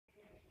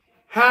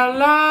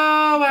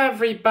Hello,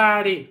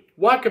 everybody.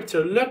 Welcome to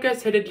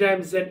Luca's Hidden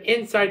Gems and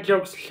Inside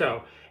Jokes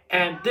show.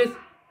 And this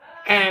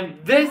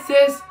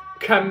is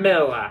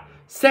Camilla.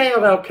 Say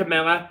hello,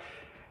 Camilla.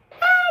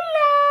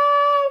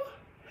 Hello.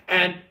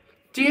 And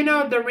do you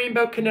know the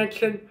Rainbow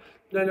Connection?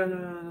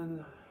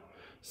 No.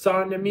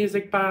 Song and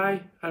music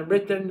by,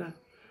 written,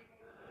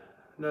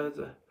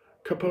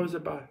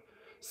 composed by,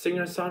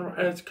 singer-songwriter.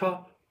 It's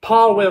called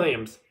Paul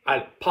Williams.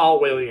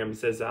 Paul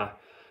Williams is a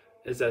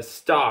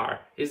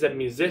star. He's a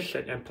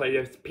musician and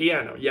plays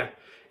piano. Yeah,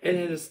 and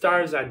it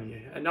stars on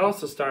and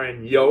also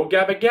starring Yo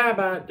Gabba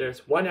Gabba.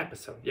 There's one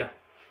episode. Yeah,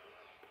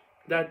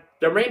 that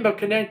the Rainbow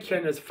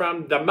Connection is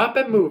from the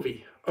Muppet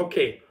movie.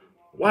 Okay,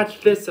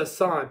 watch this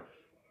song.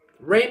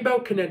 Rainbow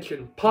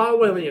Connection. Paul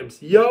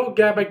Williams. Yo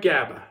Gabba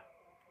Gabba.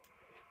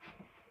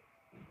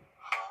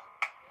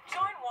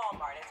 Join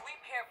Walmart as we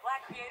pair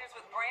Black creators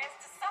with brands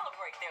to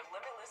celebrate their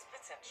limitless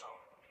potential.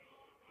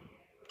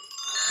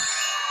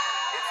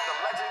 It's the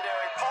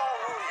legendary Paul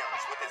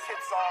Williams with his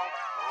hit song,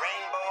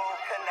 Rainbow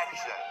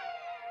Connection.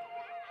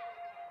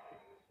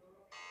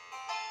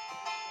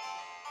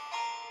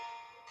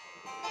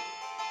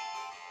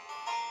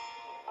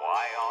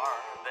 Why are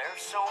there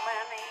so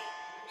many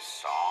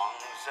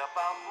songs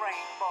about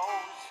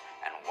rainbows?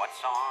 And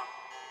what's on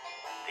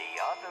the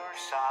other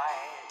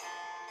side?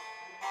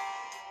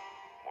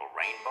 Well,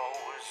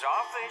 rainbows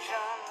are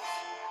visions,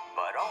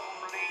 but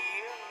only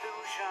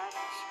illusions.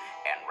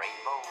 And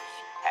rainbows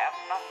have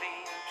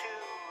nothing to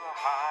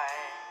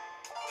hide.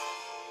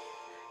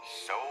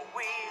 So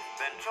we've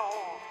been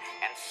told,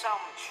 and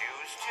some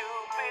choose to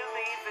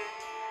believe it,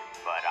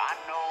 but I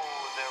know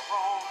they're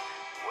wrong.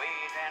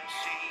 Wait and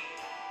see.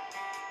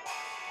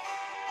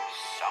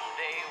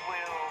 Someday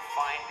we'll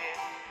find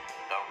it,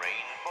 the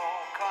rainbow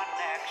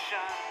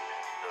connection,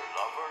 the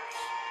lovers,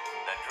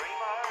 the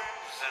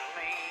dreamers, and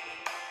me,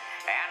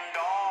 and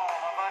all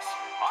of us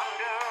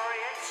under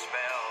its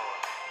spell.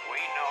 We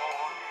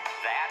know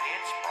that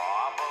it's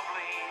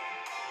probably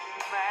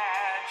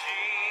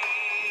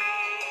magic.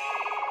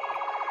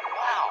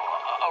 Wow,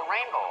 a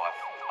rainbow.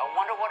 I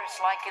wonder what it's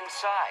like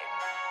inside.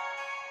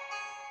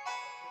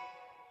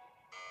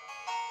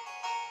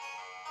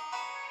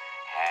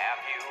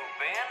 Have you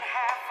been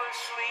half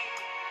asleep?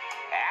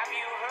 Have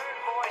you heard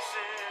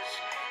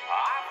voices?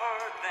 I've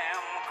heard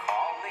them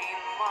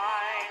calling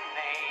my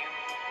name.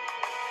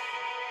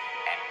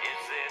 And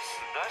is this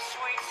the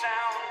sweet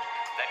sound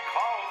that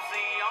calls the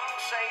young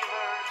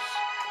sailors?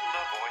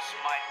 The voice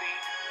might be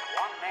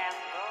one and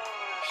the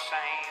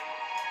same,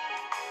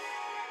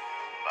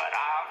 but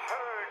I've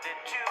heard it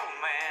too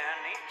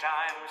many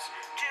times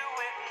to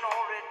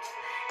ignore it.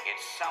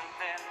 It's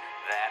something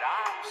that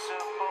I'm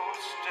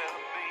supposed to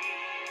be.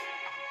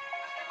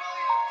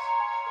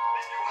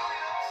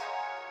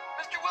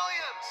 Mr.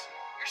 Williams!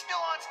 You're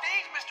still on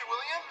stage, Mr.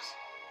 Williams!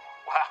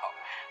 Wow,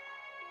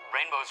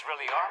 rainbows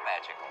really are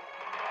magical.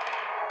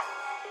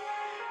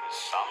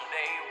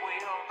 Someday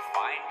we'll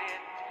find it,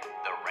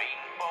 the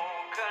rainbow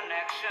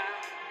connection,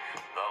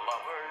 the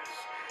lovers,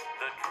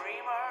 the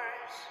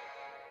dreamers,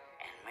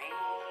 and me.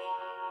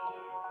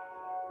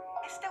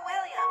 Mr.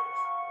 Williams,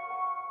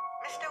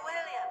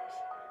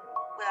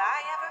 will I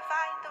ever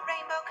find the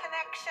rainbow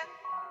connection?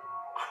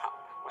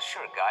 Well,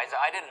 sure, guys,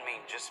 I didn't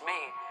mean just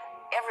me.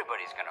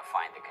 Everybody's gonna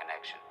find the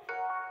connection.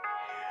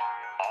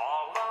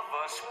 All of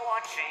us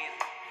watching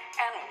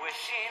and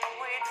wishing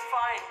we'd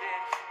find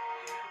it.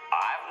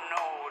 I've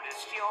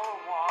noticed you're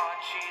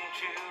watching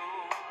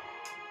too.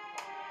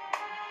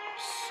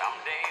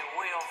 Someday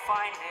we'll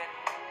find it,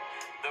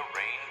 the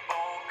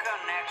rainbow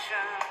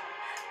connection,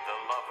 the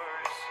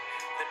lovers,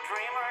 the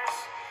dreamers,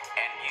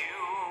 and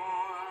you.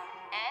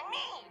 And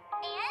me.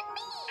 And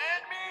me.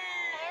 And me!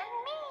 And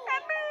me.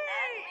 And me!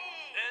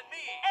 And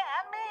me.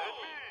 And me!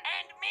 And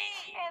me.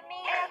 And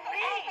me! And me. And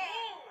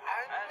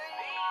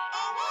me!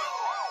 And me.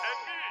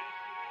 And me!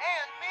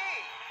 And me!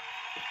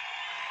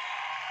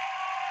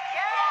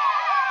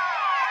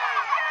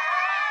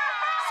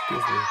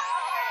 Excuse me.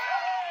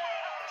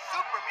 The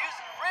Super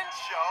Music Friends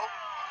Show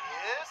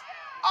is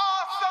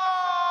awesome!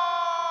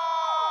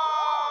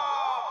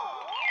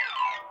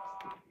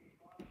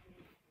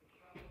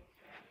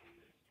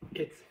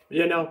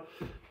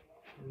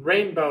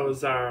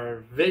 Rainbows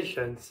are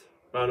visions,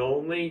 but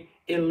only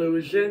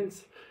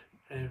illusions.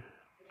 And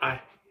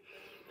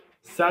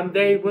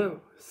someday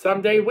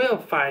we'll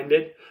find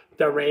it,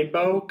 the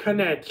rainbow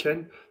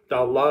connection,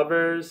 the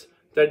lovers,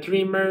 the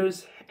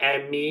dreamers,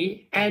 and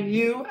me, and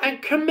you,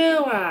 and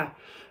Camilla.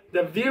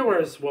 The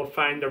viewers will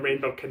find the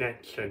rainbow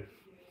connection.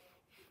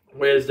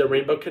 Where's the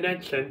rainbow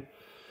connection?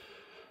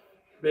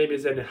 Maybe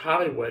it's in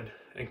Hollywood,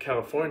 in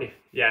California.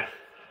 Yeah,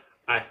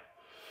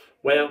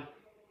 well,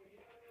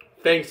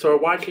 thanks for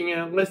watching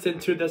and listen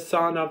to the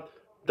song of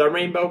The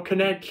Rainbow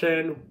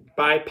Connection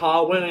by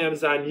Paul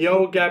Williams on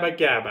Yo Gabba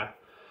Gabba.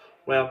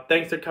 Well,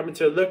 thanks for coming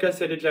to Luca's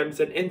Hidden Gems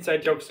and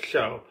Inside Jokes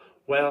show.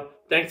 Well,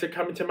 thanks for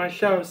coming to my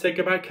show. Say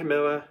goodbye,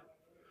 Camilla.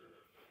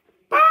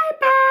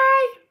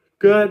 Bye-bye.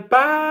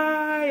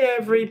 Goodbye,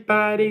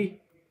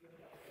 everybody.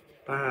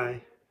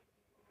 Bye.